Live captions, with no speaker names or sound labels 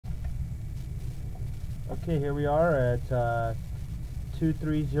Okay, here we are at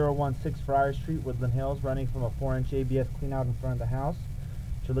 23016 Friar Street, Woodland Hills, running from a 4-inch ABS cleanout in front of the house.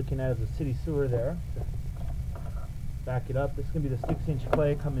 What you're looking at is a city sewer there. Back it up. This is going to be the 6-inch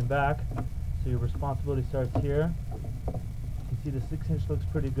clay coming back, so your responsibility starts here. You can see the 6-inch looks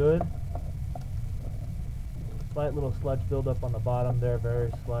pretty good. Slight little sludge buildup on the bottom there,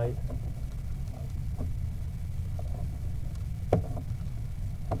 very slight.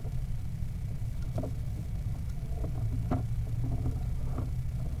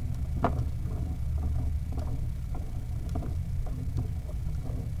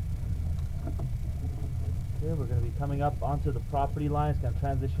 Okay, we're going to be coming up onto the property line. It's going to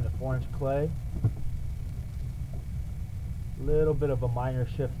transition to 4-inch clay. Little bit of a minor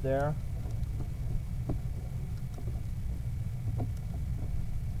shift there.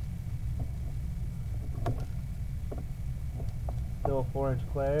 Still 4-inch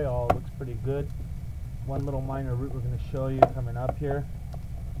clay, all looks pretty good. One little minor root we're going to show you coming up here.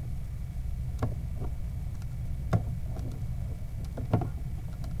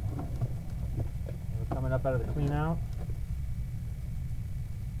 We're coming up out of the clean out.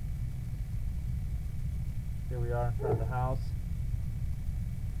 Here we are in front of the house.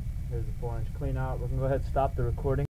 Here's the 4-inch clean out. We're going to go ahead and stop the recording.